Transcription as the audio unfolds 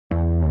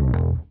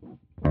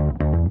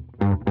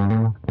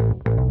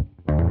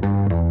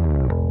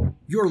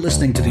You're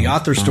listening to the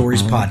Author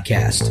Stories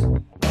Podcast,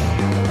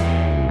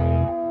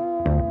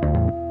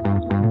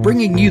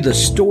 bringing you the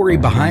story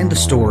behind the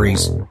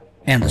stories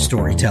and the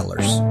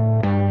storytellers.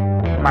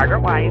 Margaret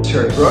White,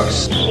 Terry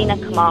Brooks, Sheena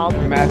Kamal,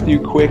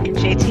 Matthew Quick,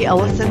 JT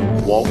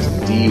Ellison, Walt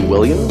D.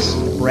 Williams,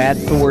 Brad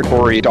Ford,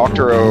 Corey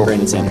Doctorow,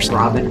 Brandon Sanderson,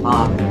 Robin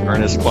Mock,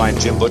 Ernest Klein,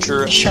 Jim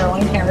Butcher,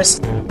 Sherwin Harris.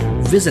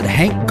 Visit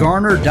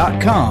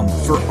hankgarner.com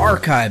for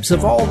archives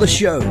of all the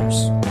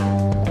shows.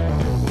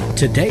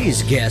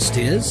 Today's guest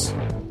is...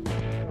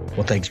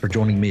 Well, thanks for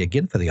joining me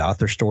again for the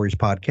Author Stories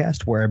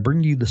Podcast, where I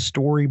bring you the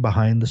story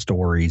behind the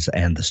stories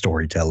and the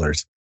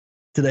storytellers.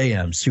 Today,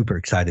 I'm super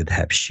excited to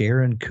have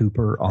Sharon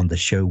Cooper on the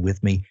show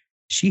with me.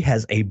 She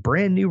has a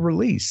brand new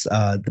release.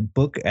 The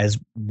book, as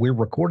we're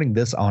recording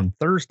this on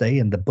Thursday,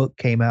 and the book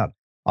came out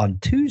on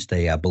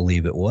Tuesday, I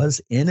believe it was,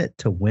 In It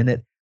to Win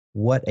It.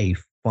 What a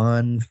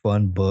fun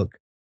book.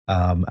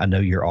 I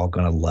know you're all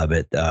going to love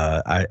it.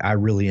 I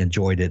really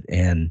enjoyed it.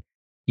 And,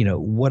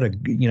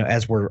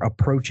 as we're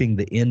approaching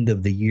the end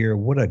of the year,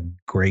 what a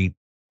great,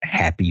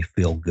 happy,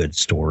 feel-good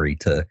story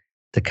to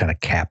kind of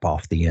cap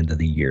off the end of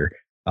the year.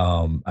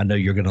 I know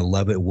you're going to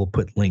love it. We'll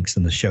put links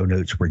in the show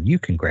notes where you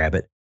can grab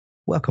it.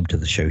 Welcome to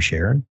the show,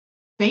 Sharon.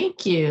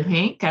 Thank you,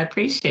 Hank. I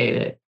appreciate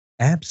it.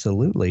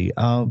 Absolutely.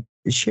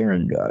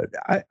 Sharon,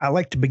 I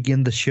like to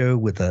begin the show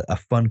with a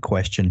fun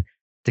question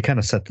to kind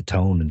of set the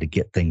tone and to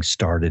get things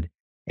started.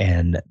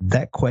 And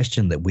that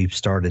question that we've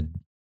started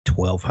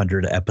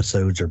 1,200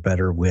 episodes or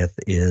better with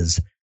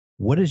is,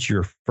 what is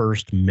your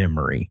first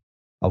memory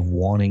of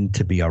wanting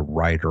to be a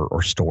writer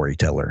or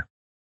storyteller?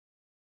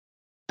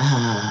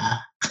 A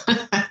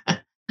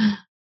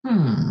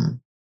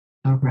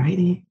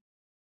writing.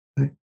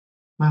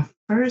 My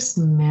first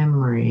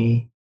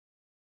memory.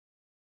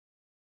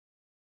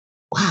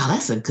 Wow,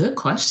 that's a good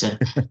question.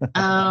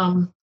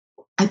 I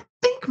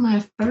think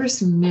my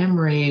first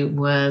memory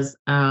was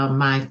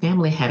my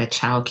family had a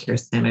child care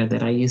center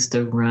that I used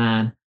to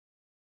run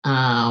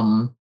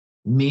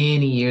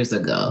many years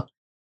ago.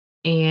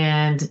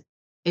 And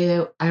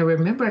I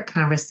remember a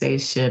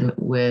conversation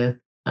with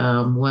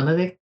one of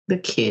the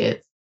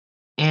kids.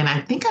 And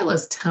I think I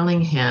was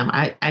telling him,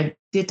 I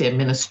did the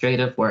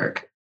administrative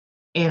work.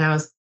 And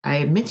I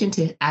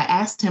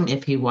asked him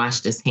if he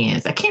washed his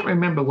hands. I can't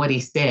remember what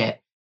he said,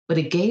 but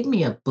it gave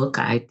me a book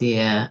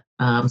idea.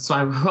 So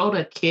I wrote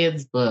a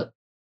kid's book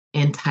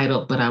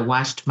entitled, But I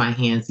Washed My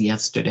Hands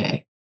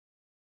Yesterday.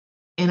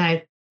 And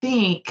I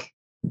think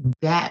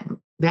that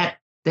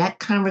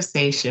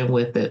conversation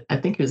with it, I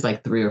think it was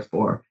like 3 or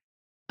 4,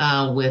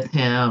 with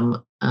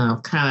him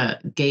kind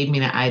of gave me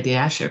the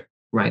idea I should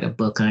write a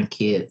book on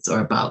kids or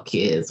about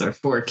kids or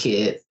for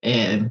kids.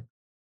 And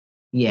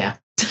yeah.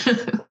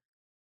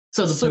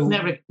 So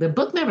the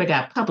book never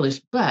got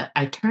published, but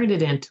I turned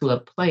it into a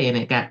play and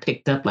it got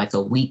picked up like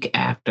a week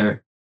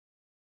after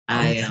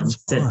I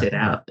sent it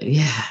out.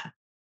 Yeah.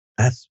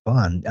 That's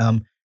fun.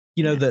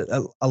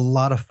 A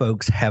lot of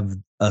folks have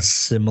a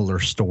similar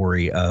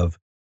story of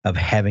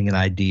having an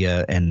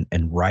idea and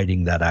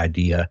writing that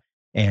idea.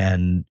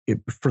 And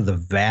for the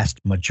vast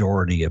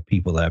majority of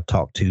people that I've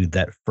talked to,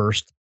 that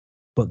first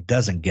book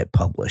doesn't get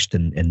published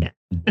and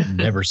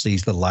never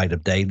sees the light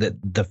of day. That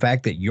the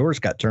fact that yours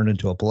got turned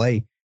into a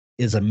play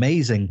is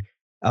amazing.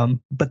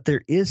 But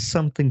there is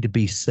something to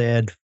be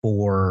said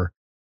for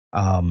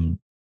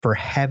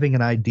having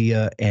an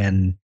idea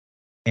and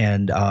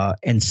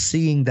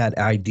seeing that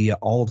idea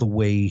all the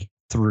way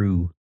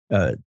through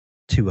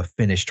to a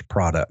finished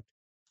product.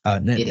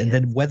 And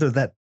then whether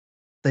that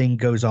thing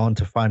goes on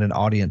to find an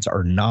audience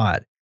or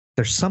not,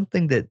 there's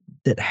something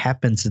that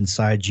happens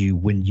inside you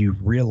when you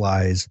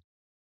realize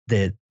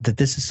that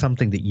this is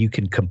something that you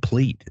can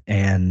complete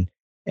and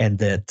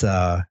that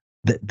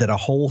a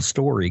whole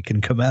story can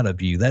come out of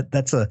you.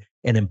 That's an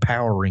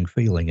empowering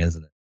feeling,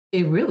 isn't it?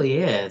 It really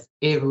is.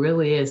 It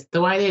really is.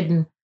 Though I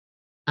didn't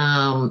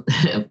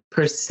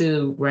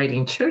pursue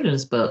writing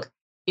children's book,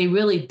 it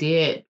really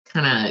did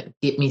kind of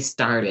get me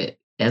started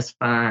as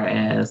far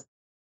as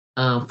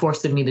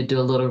forcing me to do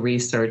a little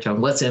research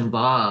on what's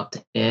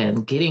involved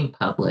in getting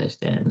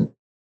published. And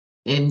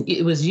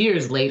it was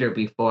years later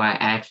before I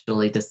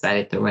actually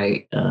decided to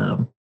write a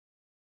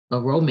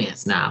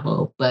romance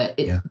novel. But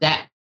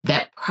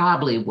that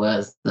probably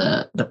was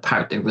the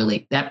part that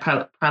really,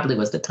 probably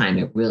was the time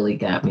it really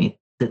got me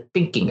to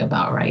thinking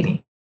about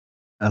writing.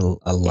 I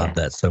love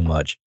that so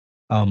much.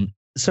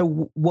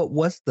 So what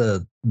was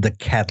the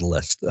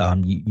catalyst?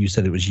 You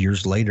said it was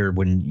years later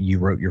when you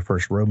wrote your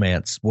first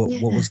romance. What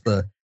was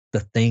the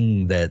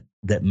thing that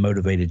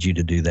motivated you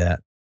to do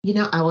that?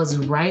 I was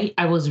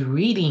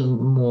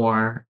reading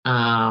more,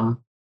 and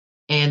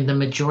the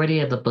majority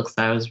of the books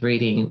I was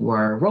reading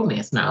were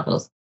romance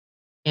novels.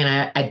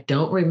 And I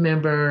don't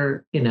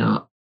remember,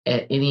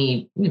 at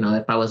any,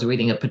 if I was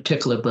reading a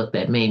particular book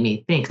that made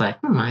me think like,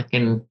 I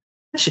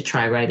should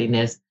try writing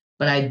this.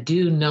 But I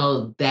do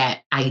know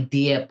that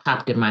idea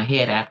popped in my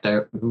head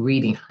after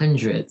reading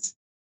hundreds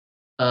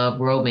of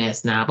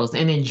romance novels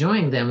and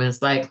enjoying them. And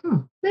it's like,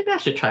 maybe I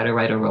should try to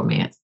write a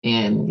romance.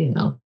 And,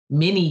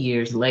 many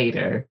years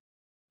later,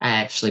 I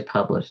actually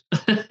published.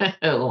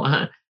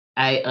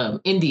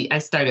 I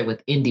started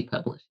with indie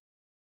publishing.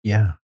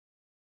 Yeah.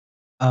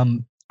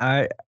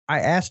 I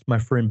asked my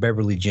friend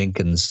Beverly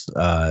Jenkins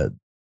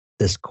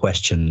this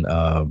question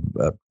a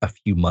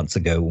few months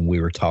ago when we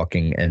were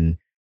talking, and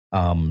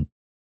um,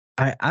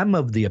 I'm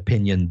of the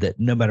opinion that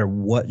no matter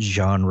what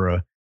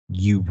genre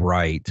you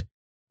write,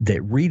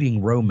 that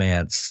reading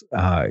romance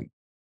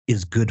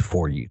is good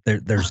for you.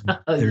 There's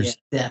Oh, there's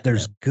yeah,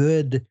 there's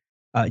definitely. good.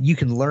 You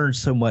can learn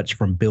so much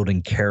from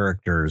building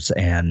characters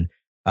and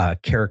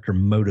character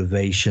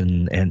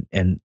motivation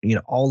and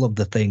all of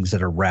the things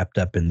that are wrapped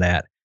up in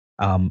that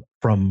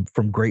from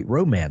great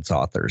romance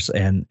authors.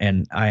 And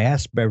I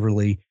asked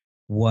Beverly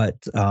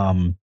what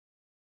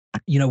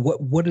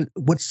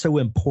what's so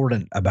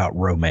important about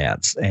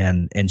romance,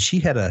 and she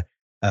had a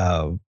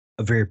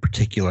very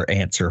particular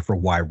answer for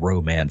why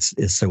romance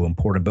is so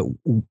important. But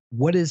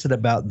what is it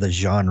about the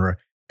genre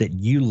that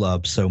you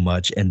love so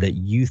much and that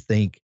you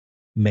think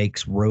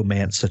makes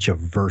romance such a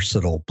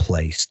versatile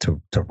place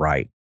to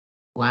write?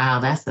 Wow,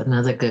 that's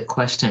another good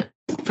question.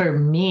 For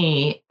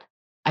me,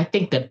 I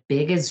think the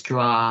biggest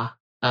draw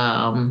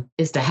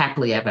is the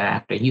happily ever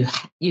after.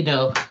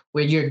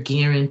 Where you're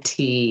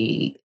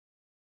guaranteed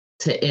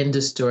to end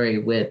the story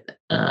with,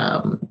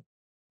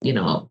 you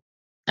know,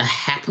 a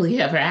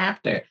happily ever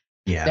after.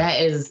 Yeah.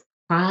 That is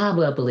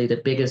probably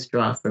the biggest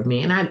draw for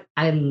me. And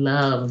I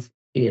love,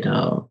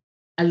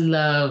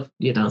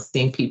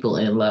 seeing people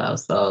in love.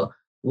 So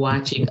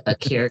watching a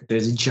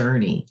character's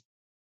journey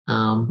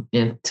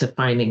into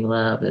finding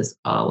love is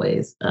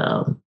always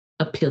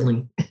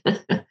appealing.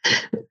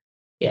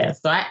 Yeah.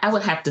 So I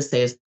would have to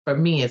say, for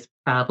me, it's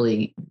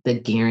probably the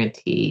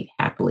guaranteed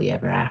happily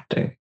ever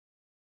after.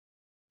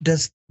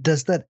 Does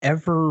that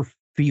ever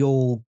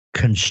feel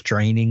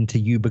constraining to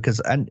you?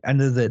 Because I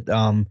know that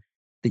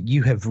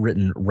you have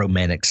written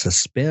romantic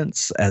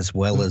suspense as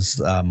well as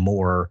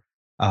more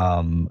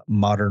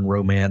modern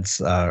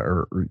romance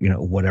or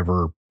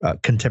whatever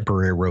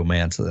contemporary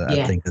romance I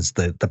Yeah. think is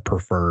the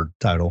preferred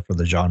title for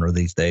the genre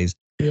these days.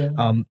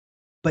 Yeah.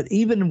 But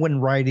even when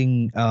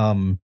writing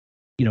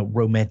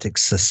romantic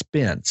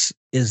suspense,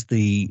 is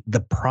the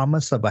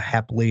promise of a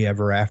happily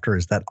ever after,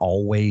 is that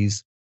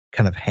always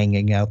kind of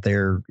hanging out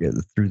there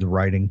through the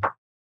writing?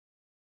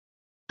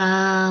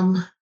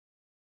 Um,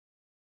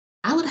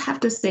 I would have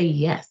to say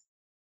yes.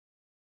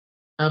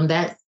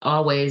 That's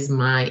always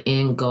my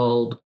end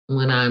goal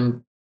when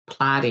I'm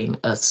plotting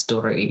a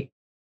story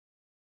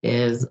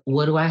is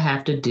what do I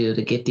have to do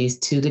to get these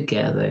two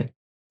together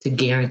to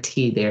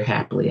guarantee they're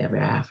happily ever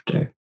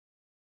after?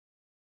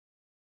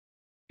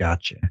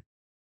 Gotcha.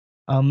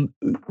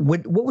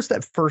 What was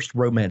that first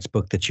romance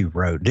book that you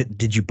wrote?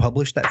 Did you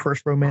publish that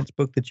first romance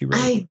book that you wrote?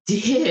 I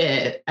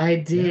did. I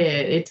did.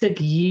 Yeah. It took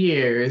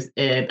years,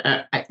 and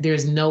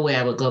there's no way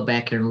I would go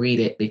back and read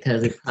it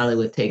because it probably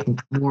would take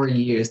more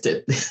years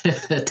to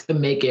to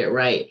make it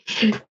right.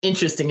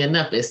 Interesting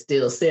enough, it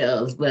still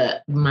sells.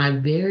 But my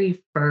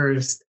very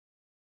first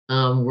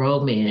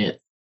romance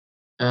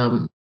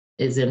um,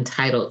 is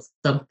entitled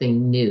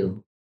 "Something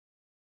New."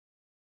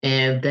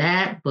 And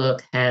that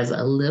book has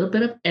a little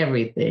bit of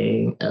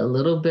everything, a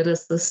little bit of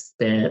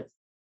suspense.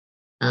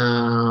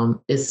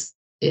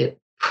 It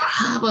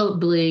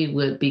probably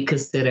would be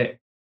considered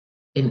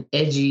an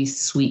edgy,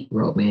 sweet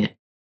romance.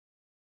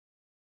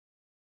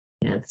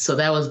 And so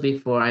that was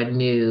before I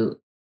knew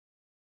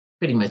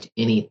pretty much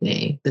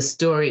anything. The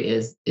story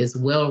is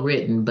well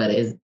written, but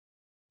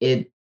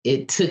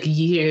it took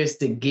years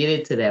to get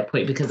it to that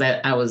point because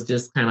I was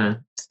just kind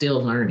of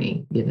still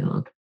learning,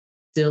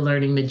 still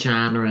learning the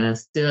genre,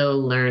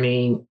 still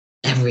learning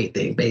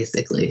everything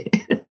basically.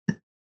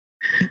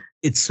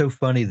 It's so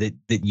funny that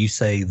you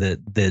say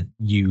that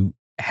you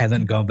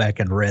haven't gone back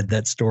and read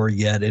that story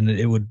yet, and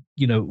it would,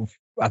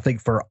 I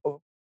think for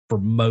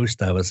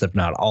most of us, if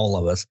not all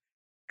of us,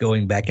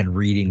 going back and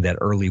reading that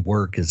early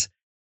work is,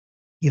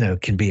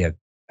 can be a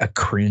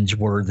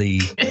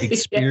cringeworthy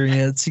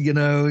experience.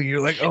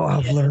 You're like, oh,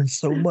 I've learned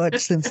so much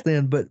since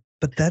then, but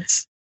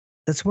that's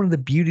one of the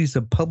beauties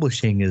of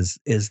publishing is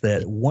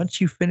that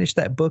once you finish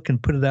that book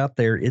and put it out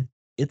there,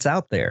 it's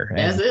out there.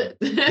 That's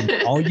and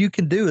it. all you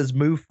can do is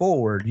move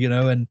forward,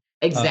 and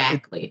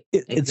Exactly.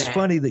 it's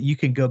funny that you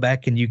can go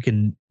back and you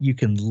can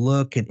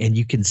look and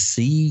you can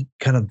see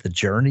kind of the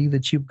journey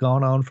that you've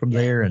gone on from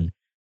there. And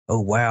oh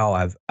wow,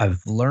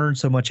 I've learned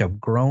so much, I've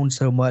grown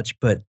so much,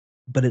 but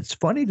it's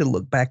funny to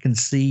look back and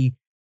see,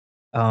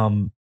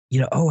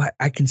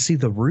 I can see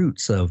the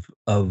roots of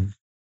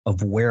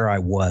where I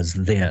was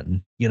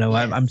then.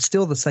 I'm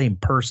still the same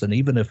person,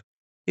 even if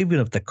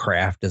the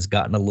craft has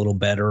gotten a little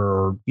better,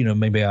 or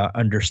maybe I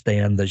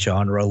understand the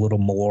genre a little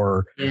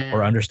more,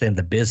 or understand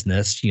the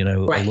business, a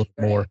little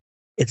more.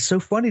 It's so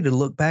funny to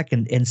look back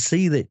and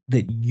see that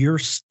you're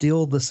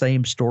still the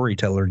same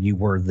storyteller you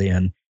were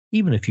then,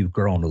 even if you've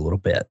grown a little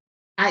bit.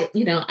 I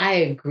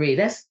agree.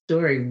 That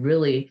story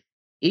really,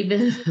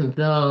 even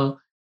though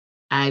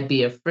I'd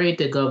be afraid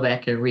to go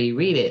back and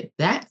reread it,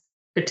 that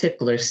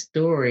particular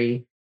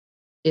story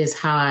is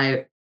how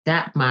I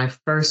got my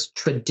first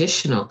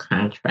traditional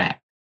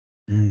contract.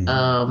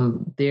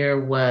 There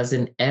was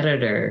an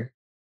editor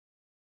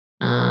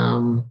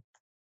from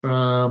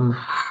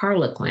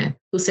Harlequin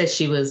who said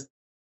she was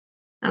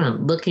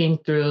looking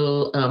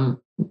through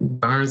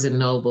Barnes and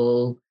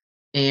Noble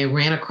and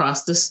ran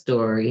across the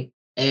story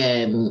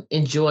and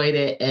enjoyed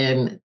it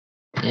and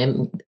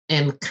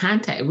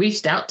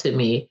reached out to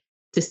me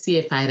to see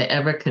if I'd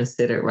ever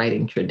considered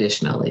writing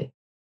traditionally.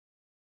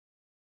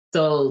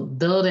 So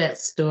though that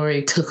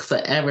story took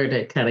forever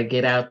to kind of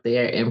get out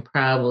there and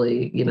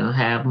probably,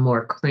 have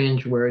more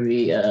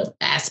cringeworthy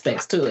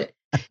aspects to it,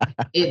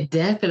 it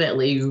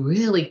definitely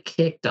really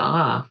kicked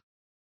off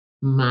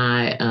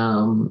my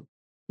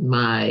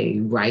my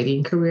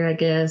writing career, I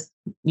guess.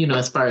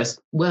 As far as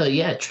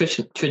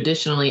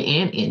traditionally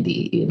and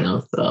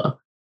indie, so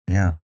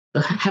yeah,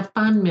 I have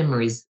fond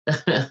memories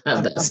of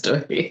that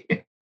story.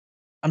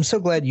 I'm so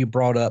glad you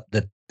brought up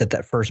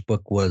that first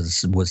book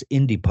was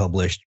indie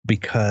published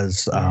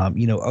because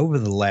over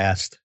the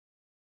last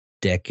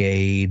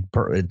decade,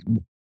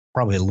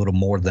 probably a little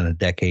more than a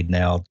decade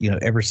now,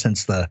 ever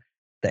since the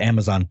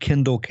Amazon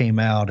Kindle came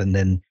out, and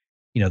then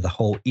the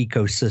whole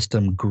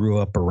ecosystem grew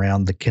up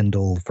around the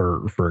Kindle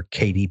for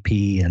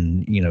KDP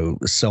and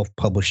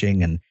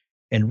self-publishing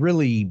and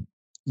really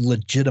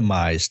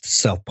legitimized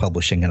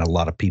self-publishing in a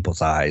lot of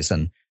people's eyes,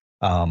 and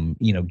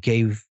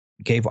gave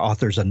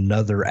authors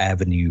another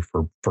avenue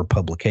for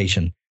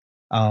publication.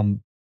 But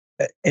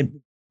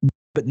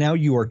now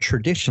you are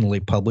traditionally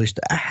published.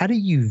 How do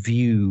you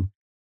view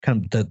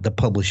kind of the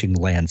publishing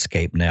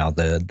landscape now,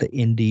 the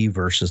indie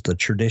versus the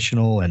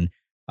traditional, and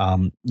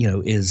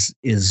is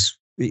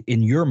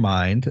in your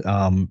mind,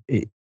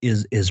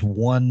 is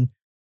one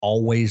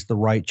always the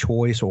right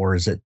choice, or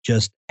is it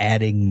just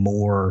adding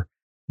more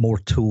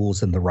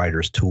tools in the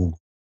writer's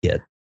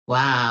toolkit?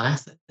 Wow,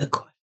 that's a good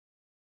question.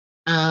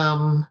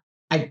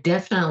 I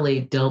definitely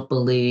don't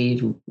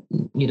believe,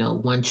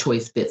 one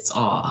choice fits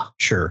all.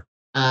 Sure.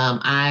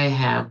 I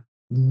have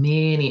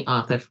many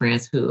author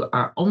friends who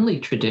are only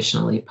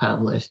traditionally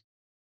published,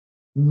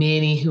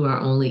 many who are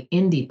only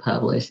indie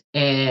published,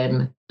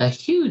 and a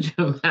huge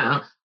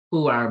amount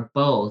who are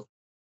both.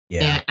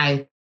 Yeah.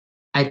 And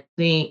I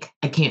think,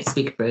 I can't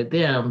speak for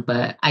them,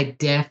 but I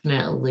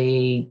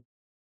definitely,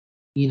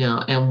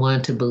 am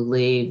one to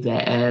believe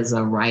that as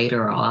a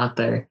writer or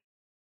author,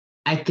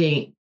 I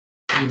think,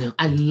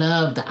 I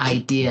love the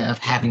idea of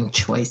having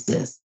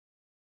choices.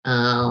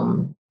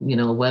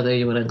 Whether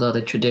you want to go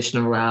the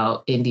traditional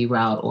route, indie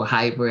route, or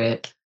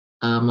hybrid,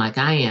 like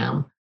I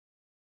am.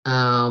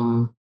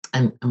 I'm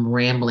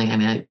rambling. I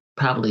mean, I'm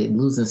probably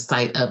losing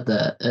sight of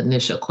the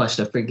initial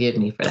question. Forgive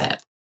me for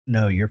that.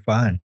 No, you're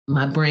fine.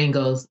 My brain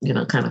goes,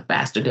 kind of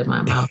faster than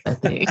my mouth, I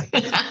think.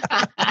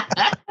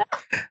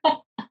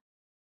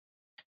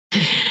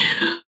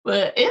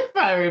 But if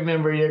I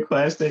remember your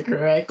question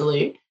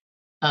correctly,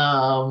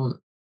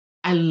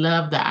 I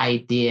love the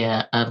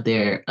idea of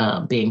there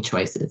being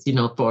choices.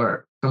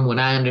 From what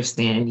I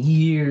understand,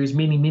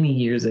 many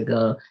years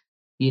ago,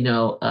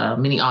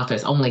 many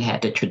authors only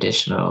had the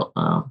traditional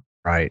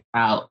right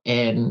route,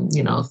 and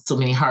so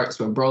many hearts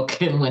were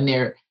broken when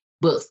their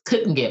books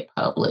couldn't get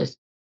published.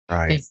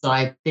 Right. And so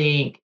I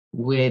think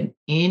when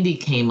indie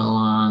came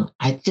along,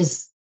 I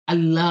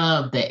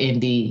love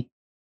the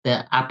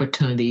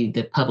opportunity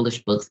to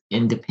publish books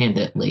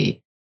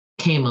independently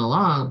came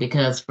along,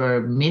 because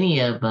for many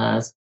of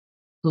us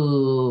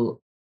who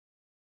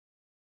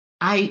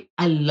I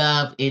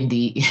love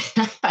indie,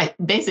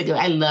 basically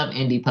I love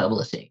indie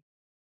publishing.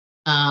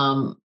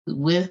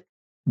 With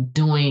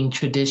doing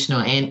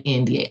traditional and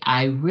indie,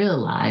 I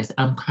realized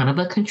I'm kind of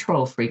a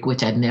control freak,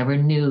 which I never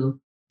knew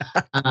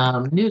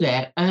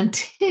that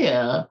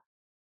until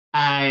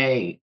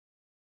I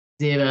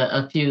did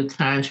a few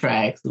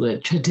contracts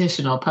with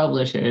traditional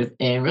publishers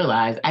and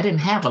realized I didn't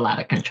have a lot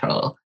of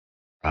control.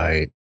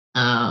 Right.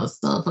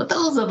 So for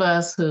those of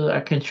us who are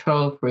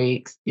control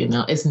freaks,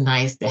 it's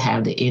nice to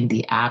have the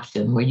indie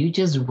option where you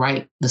just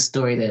write the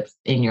story that's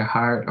in your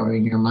heart or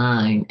in your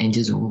mind and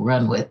just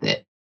run with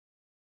it.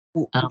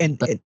 And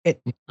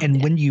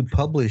when you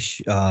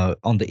publish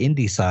on the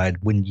indie side,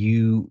 when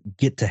you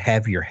get to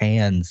have your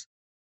hands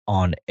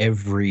on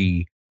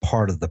every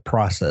part of the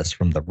process,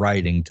 from the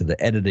writing to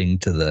the editing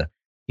to the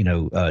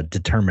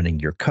determining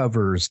your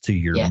covers to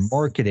your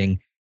marketing,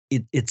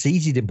 it's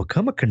easy to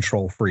become a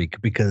control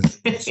freak because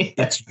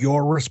it's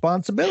your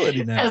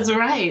responsibility now. That's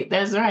right.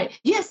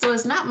 Yeah, so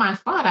it's not my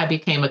fault I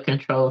became a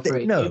control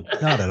freak. No,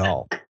 not at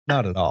all.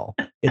 Not at all.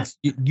 It's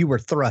you were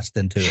thrust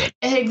into it.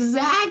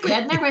 Exactly.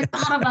 I never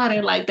thought about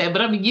it like that,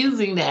 but I'm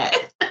using that.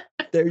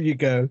 There you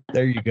go.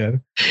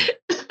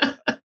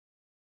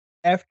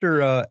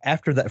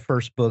 After that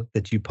first book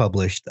that you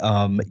published,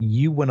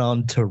 you went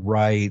on to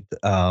write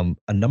a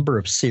number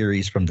of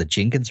series, from the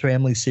Jenkins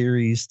Family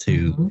series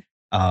to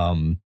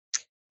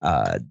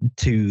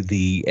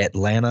the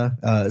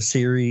Atlanta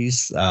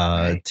series,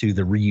 to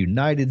the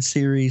Reunited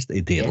series,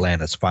 the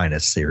Atlanta's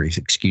Finest series,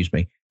 excuse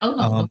me.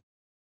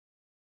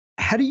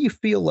 How do you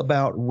feel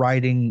about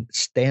writing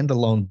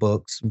standalone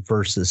books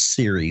versus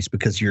series?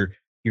 Because you're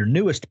your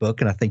newest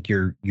book, and I think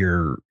your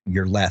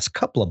last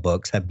couple of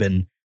books have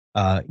been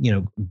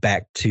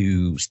back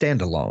to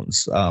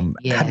standalones.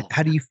 Yeah.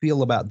 How do you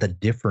feel about the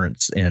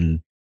difference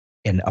in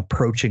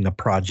approaching a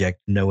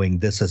project, knowing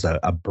this is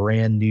a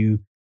brand new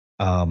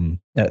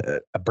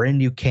a brand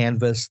new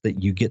canvas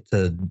that you get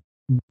to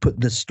put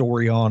this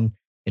story on,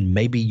 and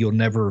maybe you'll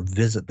never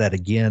visit that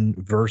again,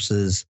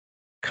 versus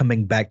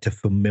coming back to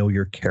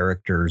familiar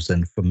characters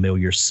and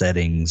familiar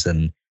settings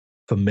and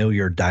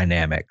familiar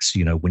dynamics,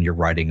 when you're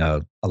writing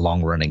a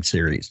long running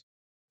series?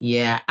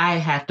 Yeah, I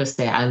have to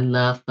say, I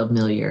love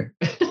familiar.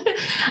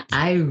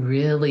 I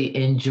really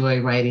enjoy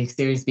writing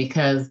series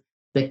because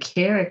the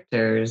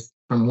characters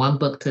from one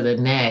book to the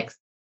next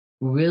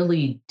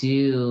really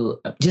do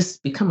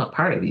just become a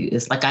part of you.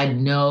 It's like I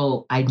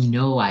know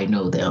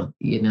them.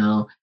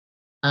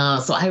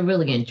 So I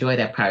really enjoy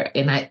that part,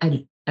 and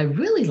I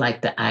really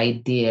like the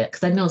idea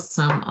because I know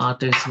some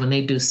authors when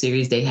they do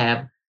series they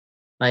have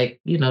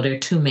their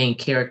two main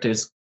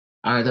characters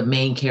are the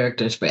main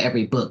characters for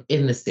every book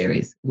in the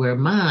series. Where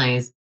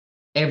mine's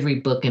every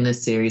book in the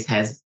series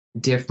has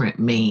different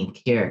main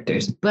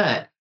characters,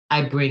 but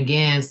I bring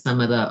in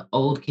some of the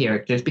old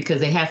characters because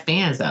they have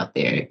fans out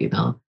there.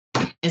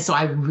 And so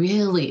I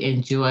really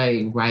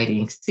enjoy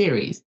writing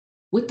series.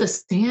 With the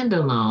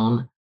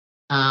standalone,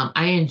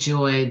 I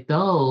enjoy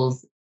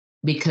those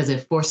because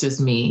it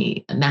forces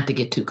me not to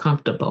get too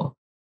comfortable.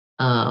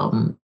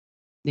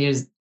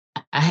 There's,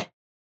 I,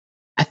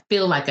 I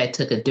feel like I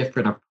took a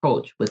different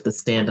approach with the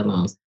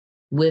standalones.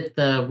 With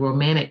the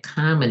romantic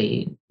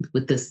comedy,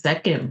 with the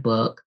second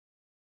book,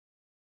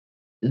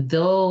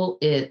 though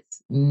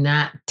it's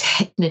not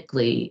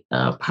technically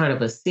part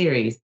of a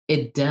series,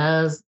 it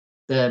does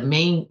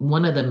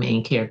one of the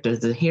main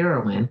characters, the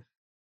heroine,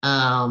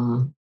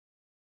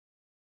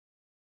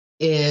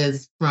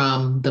 is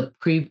from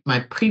my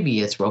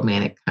previous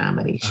romantic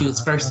comedy. She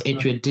was first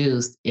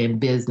introduced in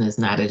Business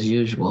Not as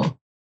Usual.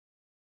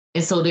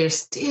 And so there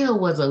still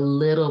was a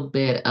little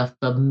bit of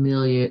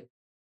familiar.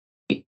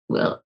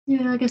 Well,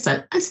 yeah, I guess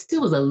I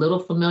still was a little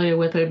familiar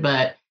with her,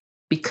 but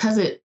because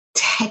it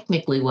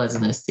technically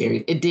wasn't a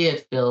series, it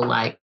did feel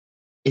like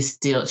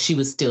she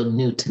was still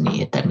new to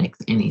me, if that makes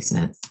any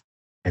sense.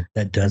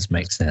 That does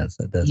make sense.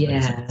 That does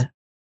make sense.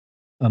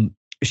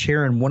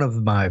 Sharon, one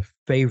of my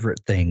favorite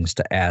things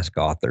to ask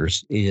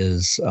authors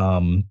is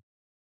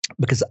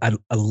because I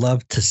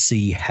love to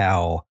see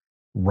how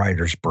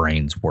writers'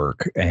 brains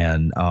work.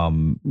 And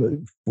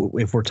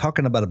if we're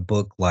talking about a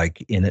book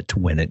like In It to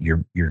Win It,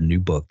 your new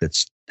book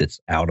that's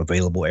out,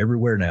 available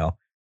everywhere now,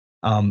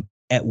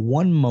 at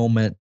one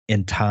moment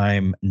in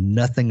time,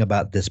 nothing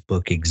about this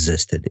book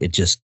existed. It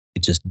just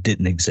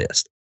didn't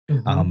exist.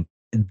 Mm-hmm.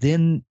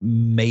 Then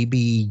maybe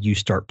you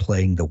start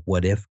playing the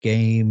what if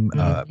game.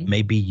 Mm-hmm.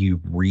 Maybe you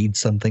read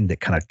something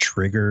that kind of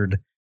triggered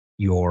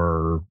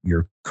your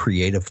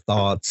creative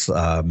thoughts.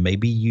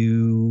 Maybe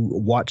you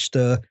watched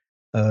a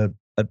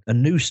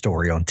news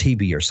story on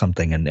TV or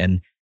something, and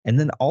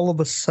then all of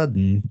a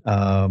sudden,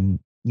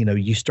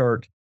 you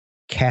start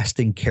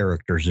casting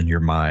characters in your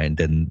mind,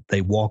 and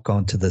they walk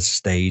onto the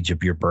stage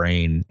of your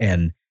brain,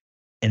 and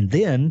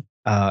then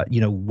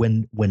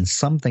when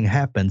something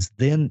happens,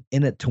 then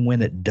In It to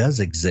Win It does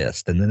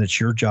exist, and then it's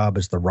your job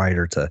as the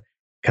writer to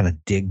kind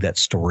of dig that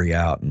story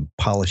out and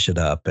polish it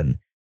up, and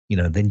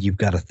then you've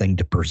got a thing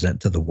to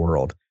present to the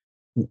world.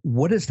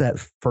 What is that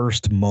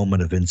first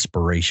moment of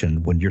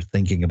inspiration when you're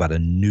thinking about a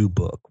new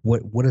book?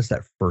 What is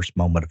that first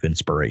moment of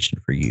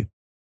inspiration for you?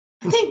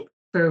 I think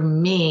for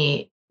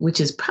me, which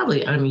is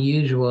probably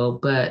unusual,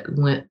 but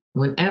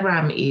whenever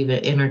I'm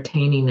even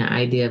entertaining the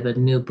idea of a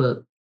new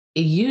book,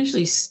 it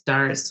usually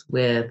starts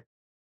with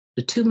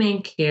the two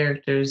main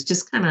characters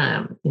just kind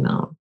of,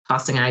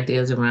 tossing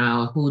ideas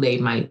around who they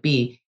might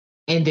be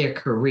and their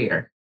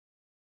career.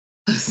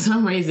 For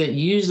some reason,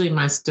 usually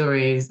my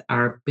stories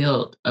are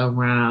built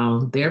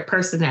around their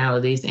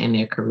personalities and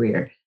their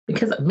career,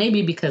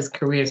 because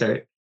careers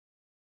are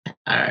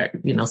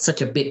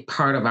such a big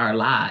part of our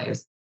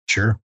lives.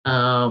 Sure.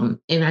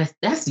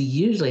 That's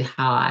usually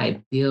how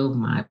I build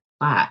my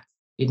plots.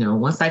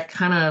 Once I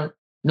kind of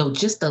know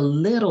just a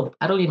little,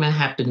 I don't even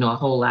have to know a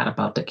whole lot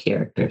about the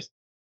characters,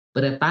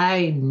 but if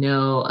I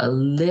know a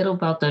little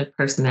about their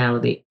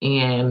personality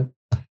and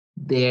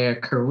their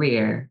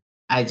career,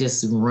 I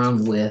just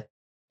run with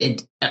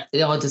it.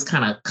 It all just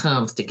kind of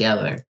comes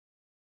together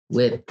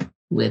with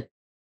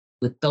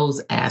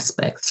those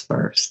aspects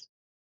first.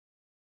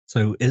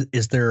 So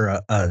is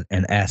there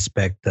an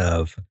aspect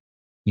of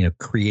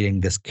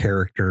creating this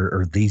character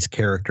or these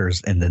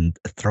characters and then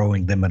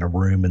throwing them in a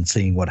room and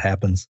seeing what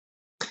happens?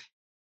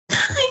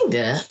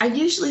 Kinda. I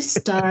usually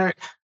start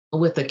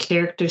with a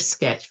character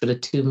sketch for the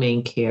two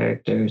main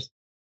characters.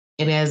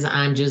 And as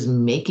I'm just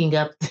making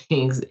up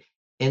things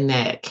in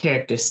that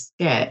character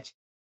sketch,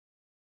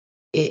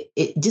 it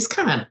just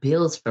kind of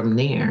builds from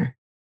there.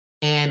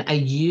 And I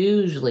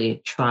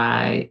usually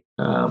try,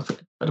 for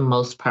the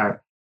most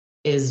part,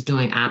 is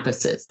doing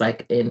opposites.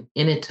 Like in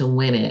It to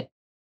Win It,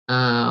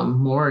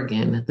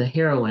 Morgan, the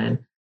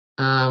heroine,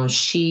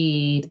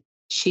 she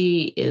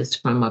She is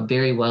from a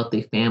very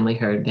wealthy family.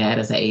 Her dad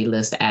is an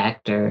A-list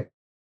actor.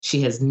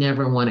 She has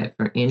never wanted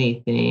for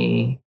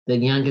anything. The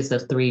youngest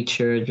of three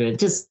children,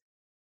 just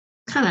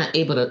kind of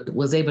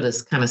was able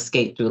to kind of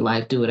skate through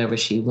life, do whatever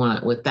she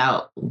wanted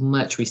without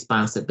much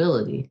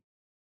responsibility.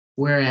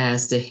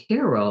 Whereas the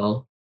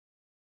hero,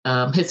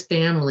 his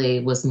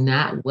family was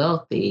not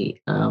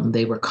wealthy.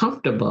 They were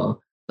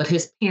comfortable, but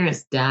his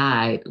parents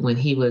died when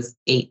he was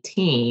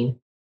 18,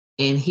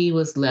 and he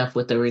was left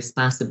with the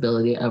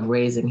responsibility of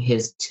raising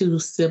his two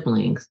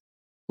siblings,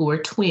 who were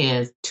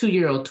twins,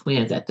 2-year-old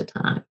twins at the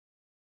time.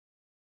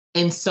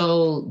 And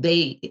so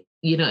they,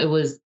 it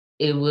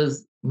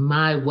was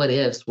my what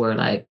ifs were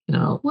like,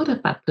 what if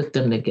I put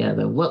them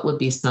together? What would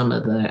be some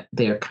of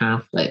their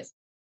conflicts?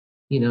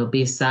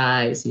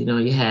 Besides,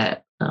 you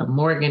had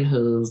Morgan,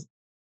 who's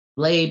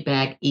laid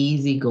back,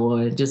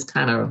 easygoing, just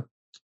kind of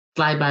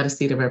fly by the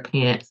seat of her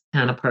pants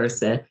kind of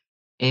person.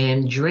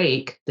 And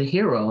Drake, the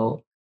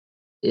hero,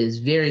 is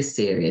very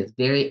serious,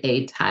 very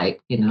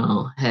A-type,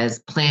 has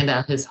planned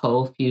out his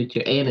whole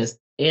future and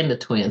the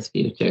twins'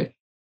 future.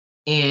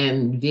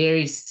 And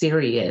very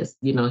serious.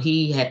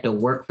 He had to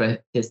work for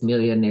his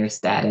millionaire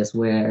status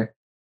where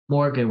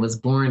Morgan was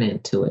born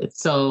into it.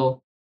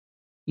 So,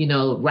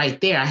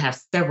 right there, I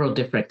have several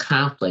different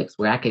conflicts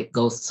where I could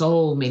go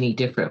so many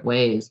different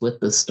ways with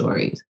the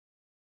stories.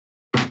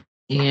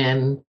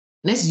 And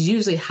that's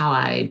usually how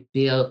I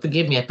build.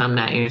 Forgive me if I'm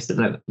not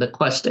answering the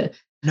question.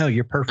 No,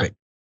 you're perfect.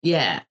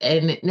 Yeah.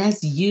 And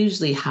that's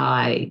usually how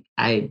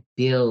I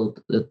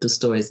build the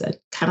stories that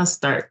kind of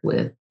start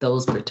with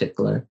those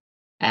particular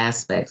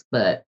aspects,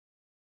 but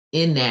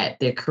in that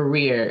their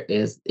career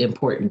is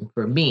important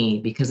for me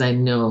because I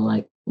know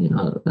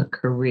a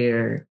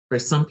career for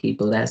some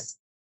people,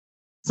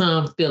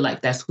 some feel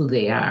like that's who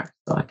they are.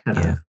 So I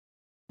kind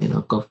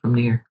of, go from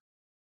there.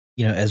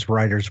 As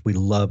writers, we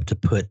love to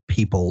put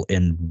people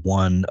in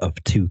one of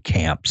two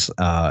camps,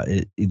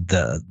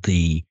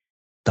 the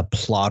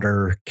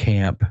plotter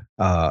camp,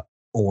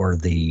 or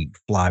the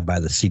fly by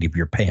the seat of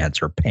your pants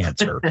or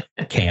pantser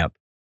camp.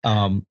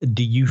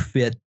 Do you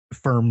fit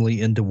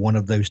firmly into one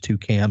of those two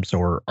camps,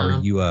 or are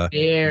you an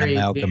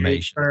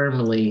amalgamation? Very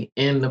firmly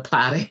in the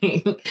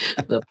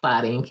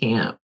plotting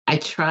camp. I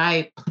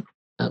tried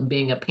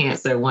being a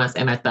pantser once,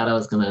 and I thought I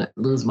was going to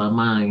lose my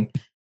mind.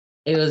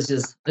 It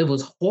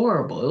was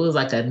horrible. It was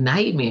like a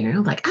nightmare. I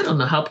was like, I don't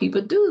know how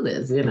people do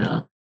this,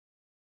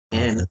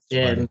 And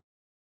then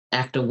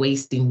after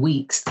wasting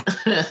weeks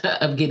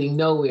of getting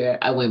nowhere,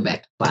 I went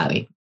back to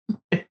plotting.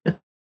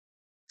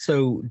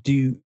 So do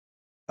you,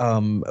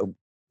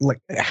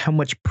 how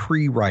much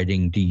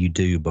pre-writing do you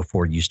do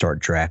before you start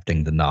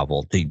drafting the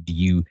novel?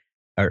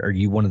 Are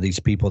you one of these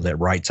people that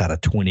writes out a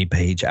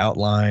 20-page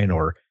outline,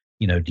 or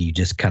do you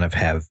just kind of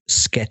have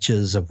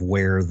sketches of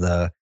where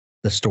the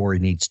story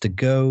needs to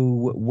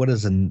go? What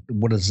does an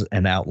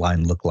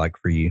outline look like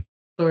for you?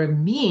 For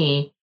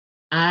me,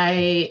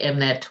 I am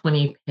that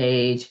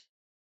 20-page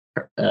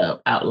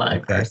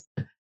outline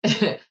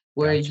person,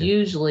 where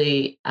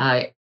usually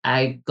I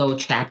go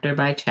chapter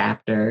by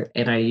chapter,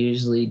 and I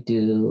usually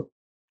do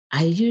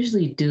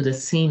the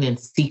scene and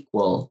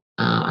sequel.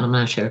 I'm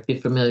not sure if you're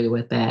familiar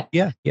with that.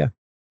 Yeah.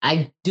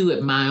 I do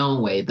it my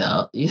own way,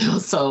 though.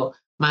 So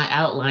my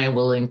outline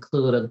will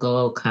include a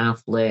goal,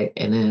 conflict,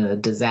 and then a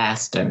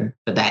disaster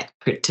for that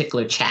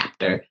particular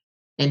chapter.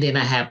 And then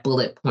I have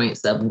bullet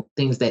points of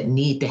things that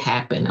need to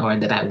happen or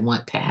that I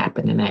want to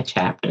happen in that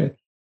chapter.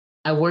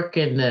 I work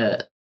in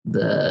the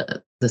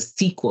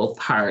sequel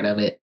part of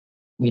it,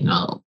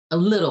 a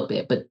little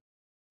bit, but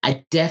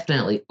I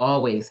definitely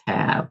always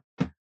have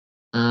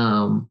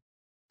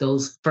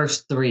those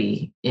first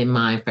three in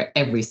mind for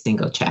every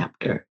single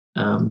chapter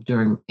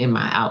in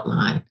my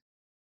outline.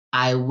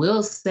 I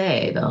will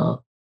say,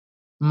 though,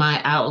 my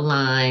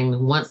outline,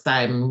 once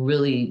I'm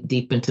really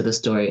deep into the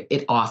story,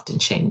 it often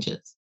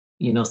changes.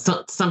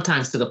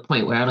 Sometimes to the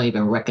point where I don't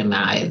even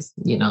recognize,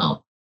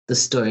 the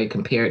story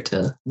compared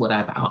to what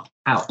I've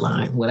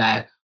outlined,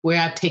 where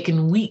I've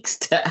taken weeks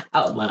to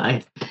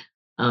outline.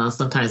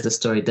 Sometimes the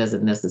story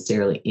doesn't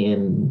necessarily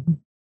end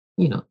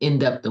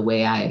up the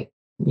way I,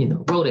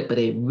 wrote it, but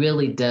it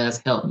really does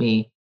help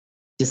me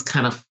just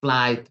kind of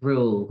fly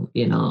through,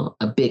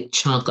 a big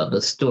chunk of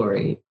the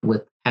story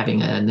with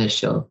having an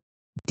initial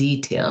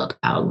detailed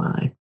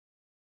outline.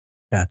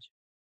 Gotcha.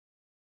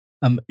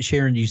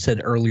 Sharon, you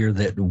said earlier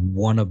that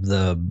one of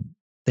the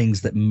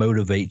things that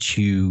motivates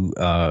you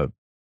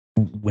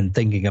when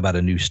thinking about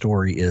a new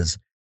story is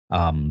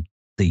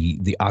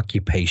the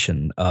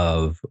occupation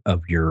of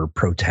your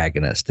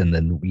protagonist, and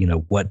then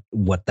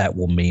what that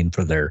will mean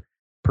for their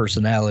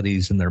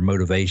personalities and their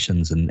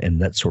motivations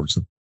and that sort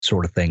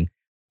of thing.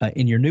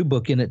 In your new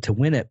book, In It to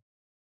Win It,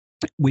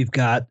 we've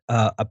got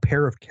a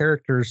pair of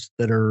characters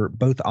that are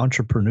both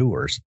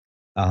entrepreneurs,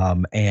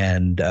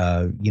 and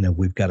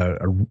we've got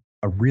a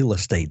real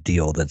estate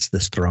deal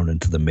that's thrown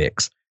into the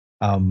mix.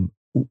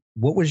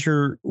 What was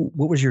your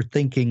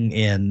thinking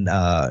in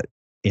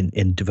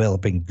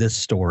developing this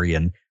story,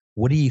 and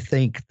what do you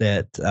think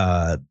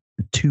that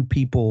two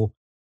people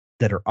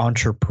that are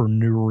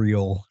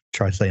entrepreneurial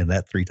Try saying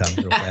that 3 times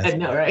real fast. I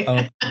know,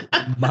 right?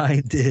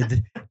 Mine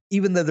did,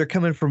 even though they're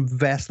coming from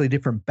vastly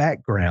different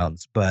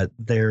backgrounds, but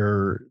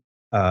their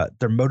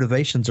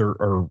motivations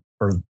are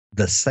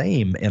the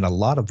same in a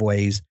lot of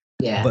ways.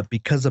 Yeah. But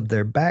because of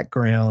their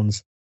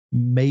backgrounds,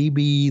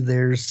 maybe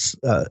there's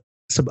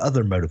some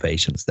other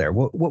motivations there.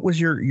 What was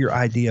your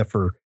idea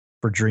for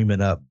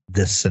dreaming up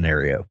this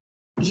scenario?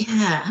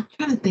 Yeah, I'm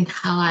trying to think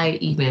how I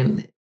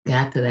even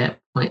got to that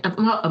point.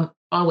 I'm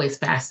always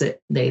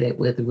fascinated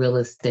with real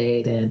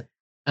estate, and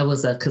I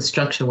was a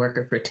construction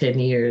worker for 10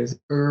 years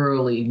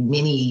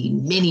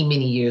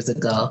many years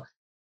ago.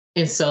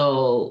 And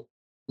so,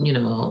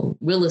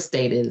 real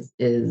estate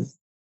is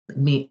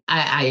me.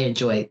 I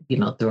enjoy,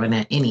 throwing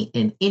at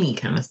any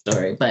kind of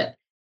story. But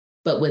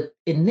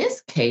in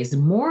this case,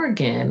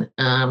 Morgan,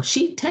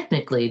 she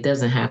technically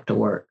doesn't have to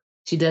work.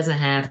 She doesn't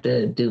have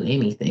to do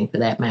anything for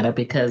that matter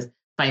because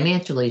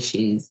financially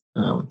she's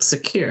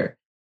secure.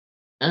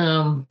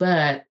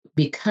 But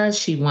because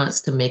she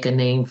wants to make a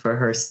name for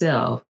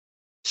herself,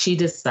 she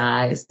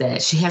decides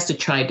that she has to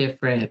try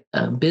different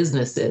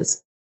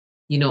businesses,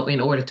 in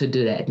order to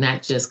do that,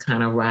 not just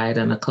kind of ride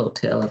on the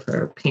coattail of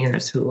her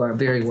parents who are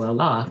very well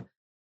off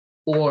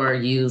or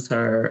use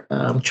her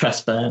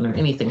trust fund or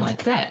anything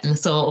like that. And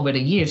so over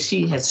the years,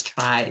 she has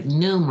tried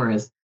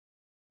numerous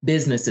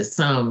businesses,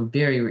 some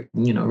very,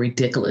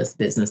 ridiculous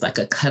business like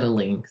a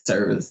cuddling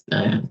service,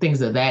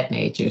 things of that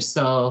nature.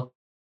 So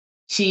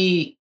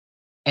she,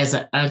 as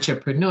an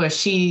entrepreneur,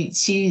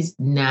 she's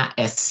not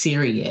as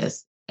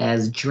serious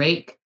as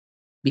Drake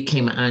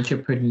became an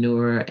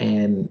entrepreneur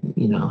and,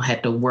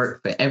 had to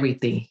work for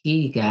everything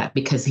he got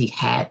because he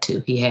had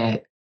to. He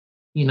had,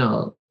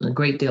 a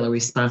great deal of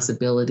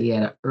responsibility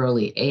at an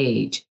early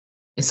age.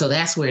 And so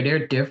that's where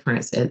their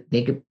difference,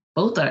 they could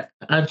both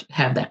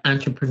have that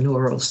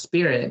entrepreneurial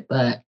spirit,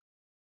 but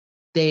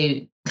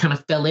they kind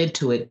of fell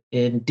into it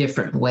in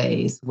different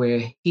ways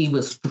where he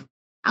was,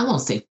 I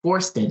won't say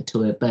forced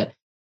into it, but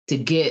to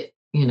get,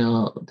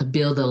 to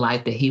build the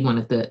life that he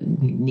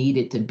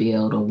needed to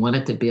build or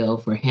wanted to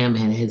build for him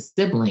and his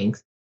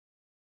siblings.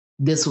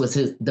 This was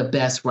the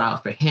best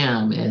route for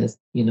him is,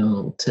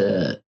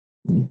 to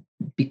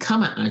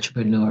become an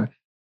entrepreneur.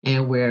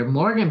 And where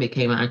Morgan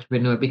became an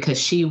entrepreneur because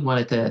she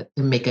wanted to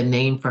make a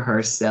name for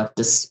herself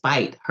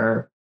despite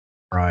her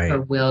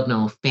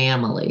well-known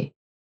family.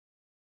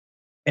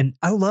 And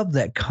I love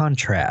that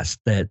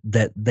contrast that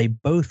they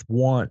both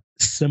want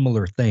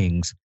similar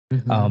things,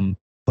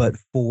 but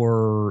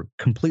for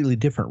completely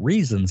different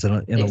reasons in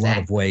a lot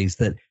of ways.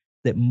 That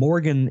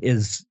Morgan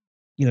is,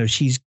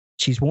 she's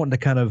wanting to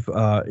kind of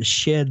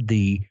shed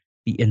the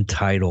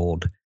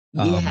entitled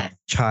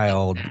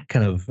child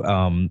kind of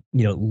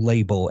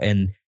label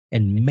and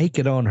make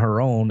it on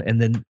her own.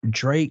 And then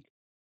Drake,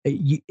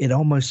 it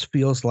almost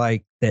feels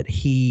like that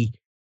he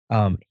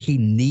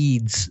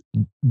needs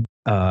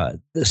the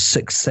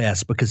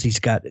success because he's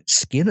got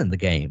skin in the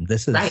game.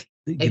 This is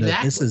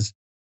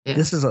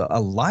this is a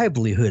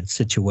livelihood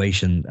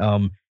situation.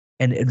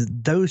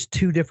 And those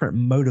two different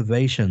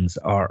motivations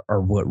are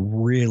what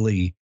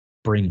really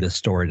bring this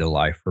story to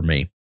life for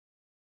me.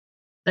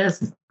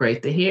 That's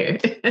great to hear.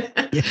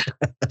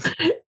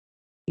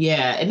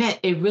 Yeah, and that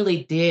it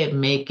really did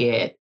make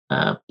it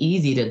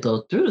easy to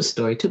go through the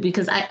story too,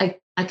 because I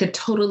could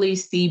totally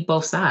see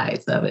both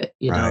sides of it.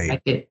 I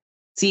could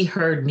see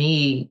her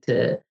need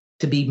to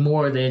be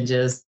more than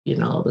just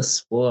the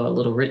spoiled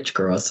little rich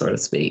girl, so to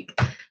speak,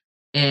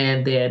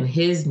 and then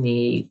his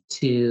need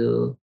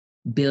to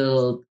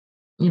build,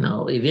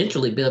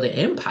 eventually build an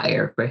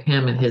empire for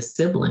him and his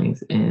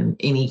siblings and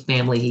any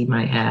family he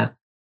might have,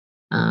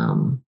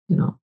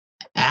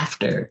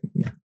 after.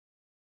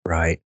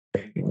 Right.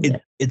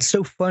 It's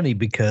so funny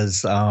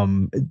because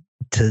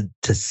to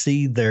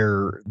see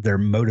their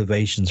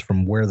motivations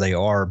from where they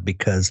are,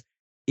 because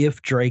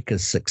if Drake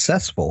is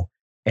successful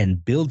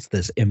and builds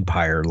this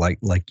empire,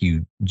 like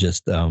you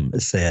just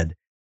said,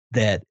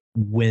 that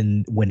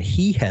when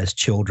he has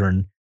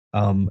children,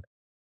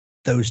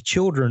 those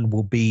children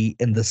will be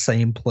in the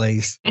same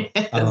place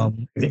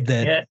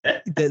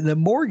that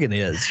Morgan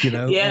is,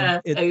 Yeah,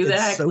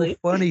 exactly. It's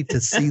so funny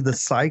to see the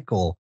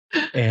cycle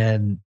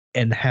and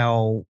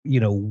how,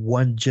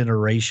 one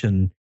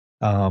generation,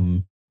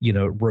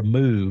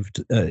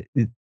 removed,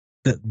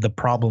 the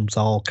problems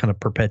all kind of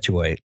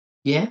perpetuate.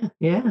 Yeah.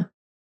 Yeah.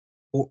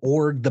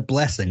 Or the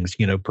blessings,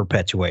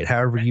 perpetuate,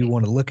 however you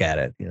want to look at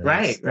it.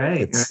 Right.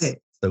 It's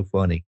so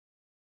funny.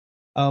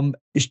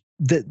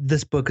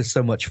 This book is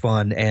so much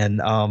fun.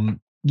 And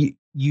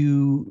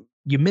you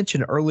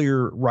mentioned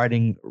earlier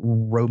writing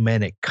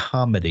romantic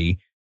comedy.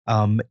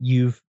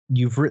 You've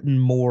written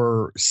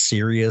more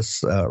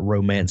serious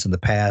romance in the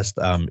past,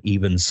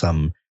 even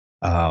some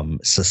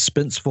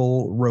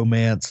suspenseful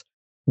romance.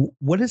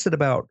 What is it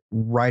about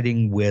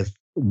writing with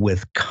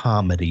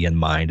comedy in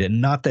mind?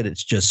 And not that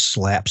it's just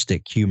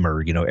slapstick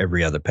humor,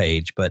 every other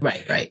page, but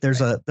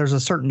there's a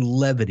certain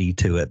levity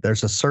to it.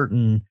 There's a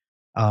certain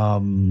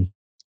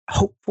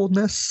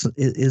hopefulness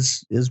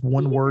is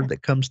one word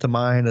that comes to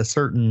mind. A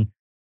certain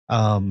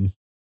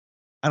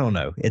I don't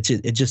know. It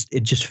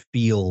just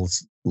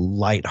feels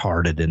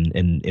lighthearted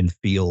and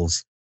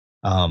feels,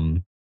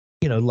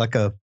 like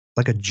a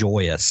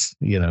joyous,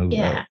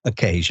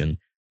 occasion.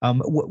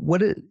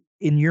 What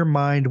in your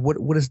mind,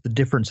 what is the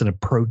difference in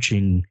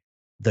approaching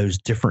those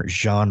different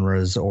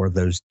genres or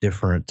those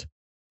different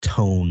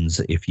tones,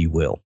 if you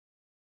will?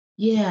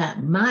 Yeah,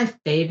 my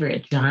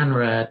favorite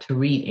genre to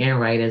read and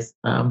write is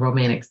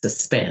romantic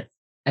suspense.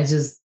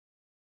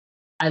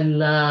 I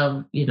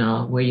love,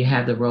 where you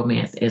have the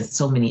romance and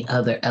so many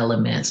other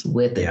elements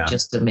with it,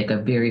 just to make a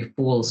very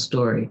full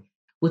story.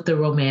 With the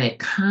romantic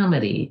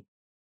comedy,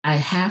 I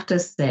have to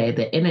say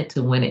that In It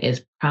to Win It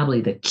is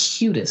probably the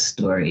cutest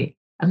story.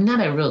 I'm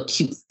not a real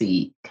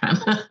cutesy kind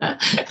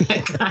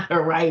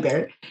of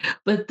writer,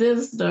 but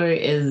this story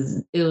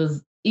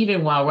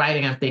even while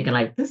writing, I'm thinking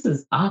like, this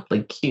is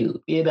awfully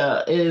cute.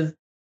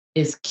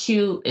 It's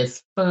cute,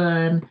 it's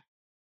fun.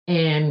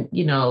 And,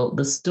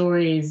 the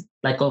stories,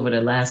 like over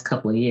the last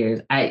couple of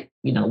years,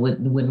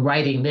 when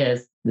writing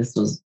this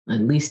was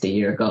at least a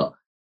year ago.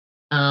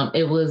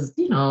 It was,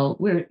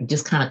 we're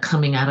just kind of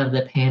coming out of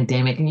the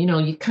pandemic and,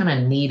 you kind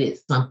of needed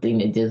something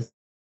to just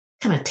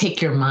kind of take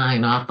your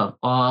mind off of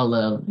all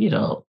of,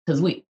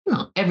 because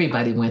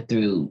everybody went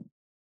through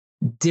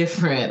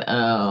different,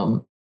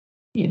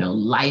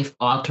 life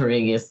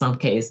altering, in some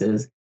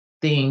cases,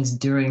 things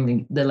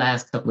during the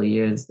last couple of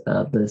years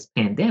of this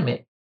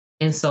pandemic.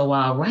 And so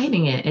while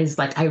writing it, it's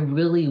like I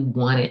really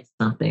wanted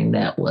something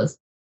that was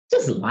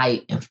just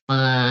light and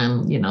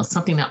fun,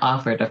 something that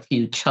offered a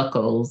few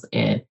chuckles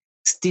and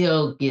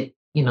still get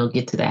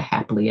to that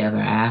happily ever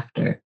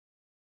after.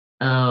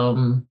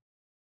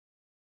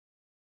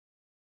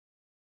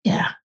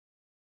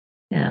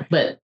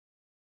 But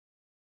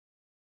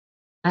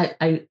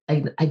I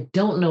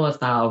don't know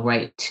if I'll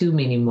write too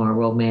many more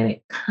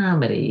romantic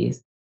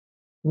comedies.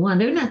 One,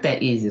 they're not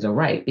that easy to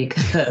write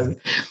because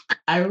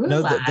I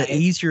realize... No, the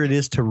easier it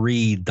is to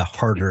read, the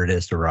harder it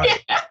is to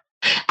write.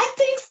 I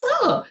think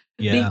so.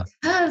 Yeah.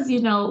 Because,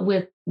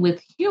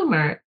 with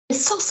humor,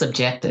 it's so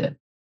subjective.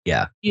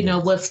 Yeah.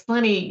 What's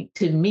funny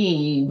to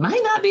me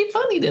might not be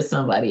funny to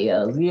somebody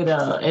else,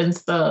 and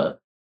so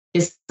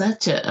it's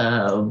such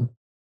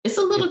it's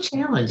a little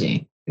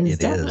challenging. It's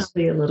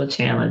definitely a little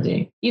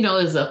challenging.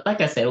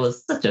 Like I said,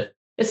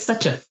 it's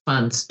such a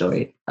fun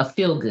story, a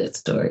feel-good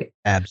story.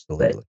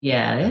 Absolutely. But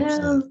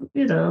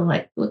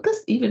absolutely. Would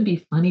this even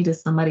be funny to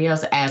somebody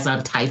else as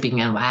I'm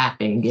typing and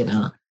laughing,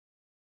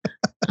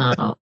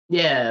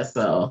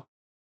 So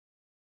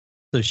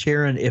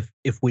Sharon, if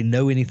we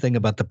know anything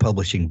about the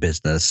publishing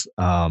business,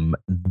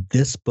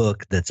 this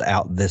book that's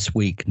out this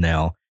week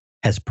now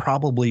has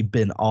probably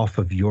been off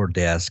of your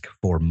desk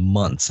for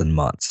months and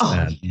months.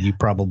 And you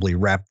probably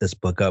wrapped this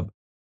book up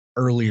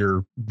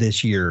earlier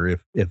this year,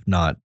 if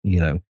not,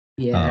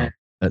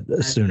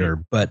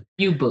 sooner. But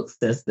few books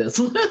does this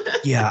one.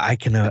 Yeah, I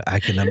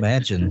can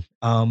imagine.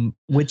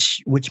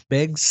 Which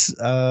begs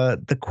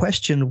the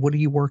question: what are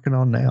you working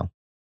on now?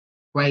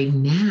 Right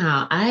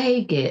now,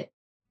 I get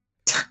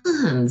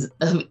tons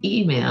of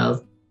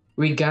emails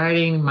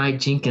regarding my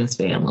Jenkins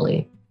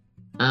family.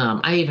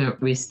 I even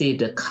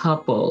received a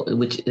couple,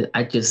 which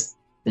I just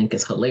think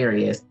is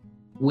hilarious,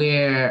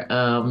 where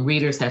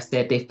readers have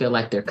said they feel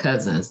like they're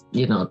cousins,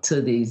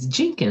 to these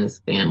Jenkins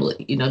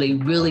family. They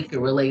really could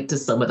relate to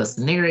some of the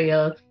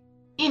scenario.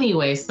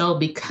 Anyway, so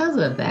because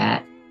of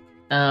that,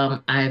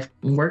 I'm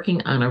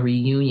working on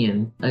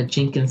a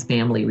Jenkins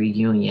family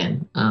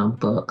reunion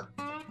book.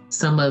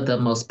 Some of the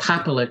most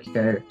popular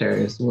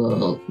characters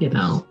will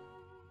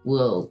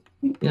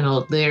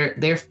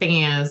their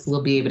fans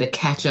will be able to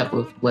catch up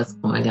with what's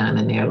going on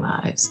in their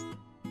lives.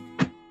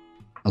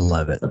 I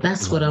love it. So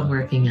that's what I'm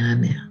working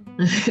on now.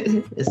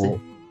 It's a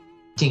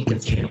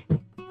Jenkins family.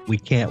 We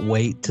can't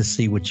wait to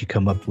see what you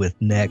come up with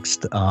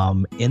next.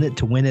 In It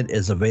to Win It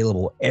is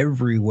available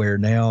everywhere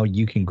now.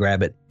 You can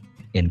grab it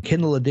in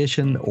Kindle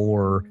edition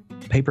or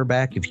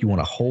paperback if you want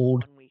to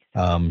hold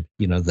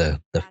the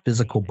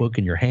physical book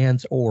in your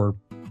hands, or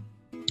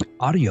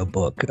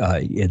audiobook.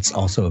 It's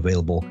also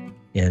available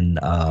in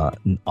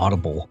an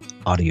Audible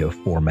audio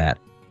format.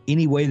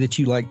 Any way that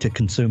you like to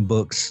consume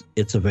books,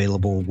 it's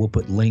available. We'll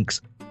put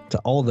links to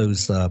all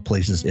those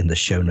places in the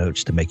show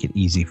notes to make it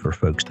easy for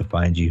folks to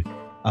find you.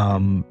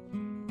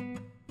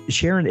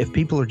 Sharon, if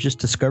people are just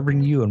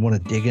discovering you and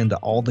want to dig into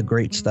all the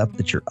great stuff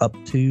that you're up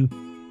to,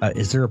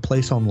 is there a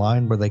place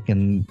online where they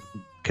can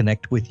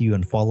connect with you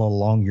and follow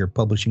along your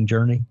publishing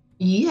journey?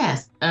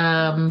 Yes.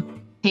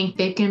 Hank,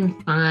 they can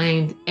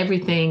find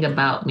everything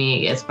about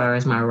me as far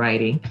as my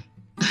writing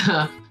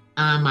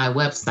on my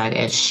website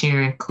at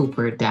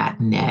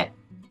SharonCooper.net.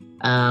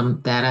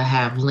 That'll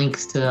have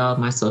links to all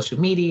my social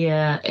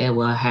media. It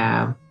will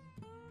have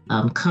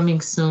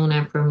coming soon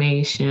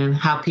information,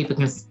 how people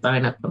can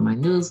sign up for my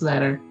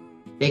newsletter.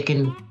 They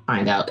can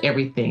find out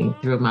everything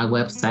through my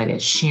website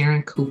at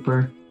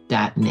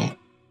SharonCooper.net.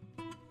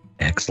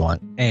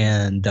 Excellent.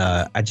 And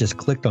I just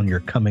clicked on your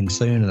coming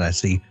soon and I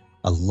see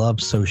A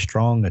Love So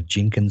Strong, a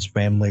Jenkins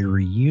family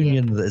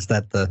reunion. Yeah. Is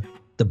that the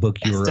book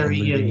you were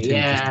alluding to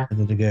just a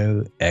minute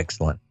ago?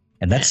 Excellent.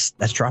 And that's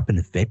dropping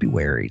in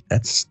February.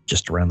 That's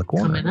just around the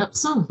corner. Coming up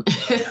soon.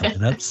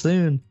 Coming up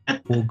soon.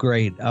 Well,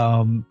 great.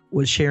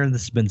 Well, Sharon,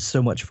 this has been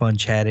so much fun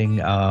chatting.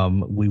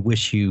 We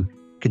wish you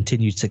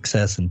continued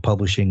success in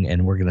publishing,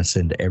 and we're going to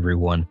send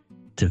everyone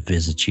to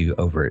visit you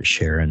over at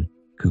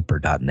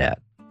SharonCooper.net.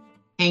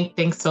 Hank,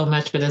 thanks so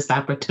much for this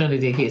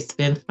opportunity. It's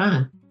been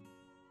fun.